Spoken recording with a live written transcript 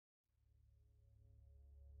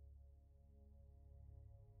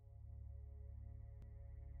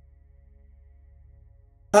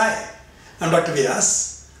Hi, I'm Dr.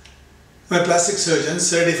 Vyas. I'm a plastic surgeon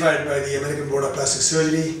certified by the American Board of Plastic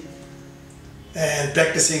Surgery and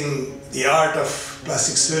practicing the art of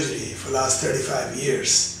plastic surgery for the last 35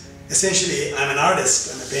 years. Essentially, I'm an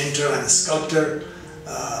artist, I'm a painter, I'm a sculptor,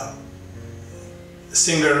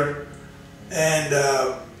 singer, and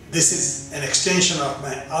this is an extension of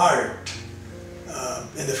my art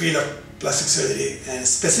in the field of plastic surgery and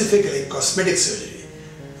specifically cosmetic surgery.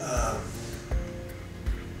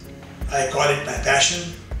 I call it my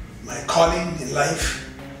passion, my calling in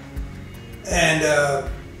life, and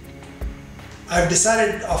I've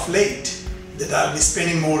decided of late that I'll be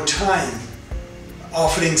spending more time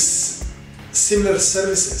offering similar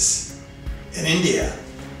services in India.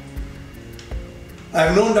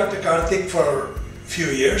 I've known Dr. Karthik for a few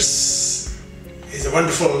years. He's a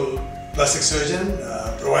wonderful plastic surgeon,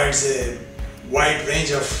 provides a wide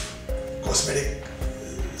range of cosmetic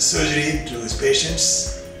surgery to his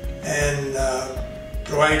patients, and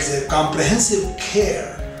provides a comprehensive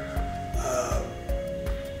care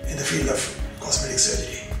in the field of cosmetic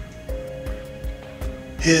surgery.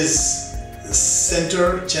 His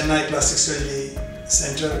center, Chennai Plastic Surgery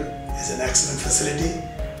Center, is an excellent facility,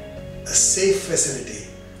 a safe facility,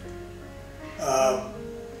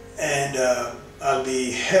 and I'll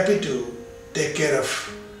be happy to take care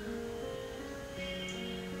of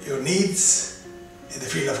your needs in the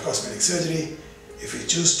field of cosmetic surgery if you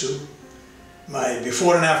choose to. My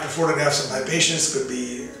before and after photographs of my patients could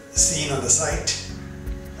be seen on the site.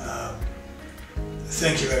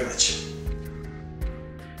 Thank you very much.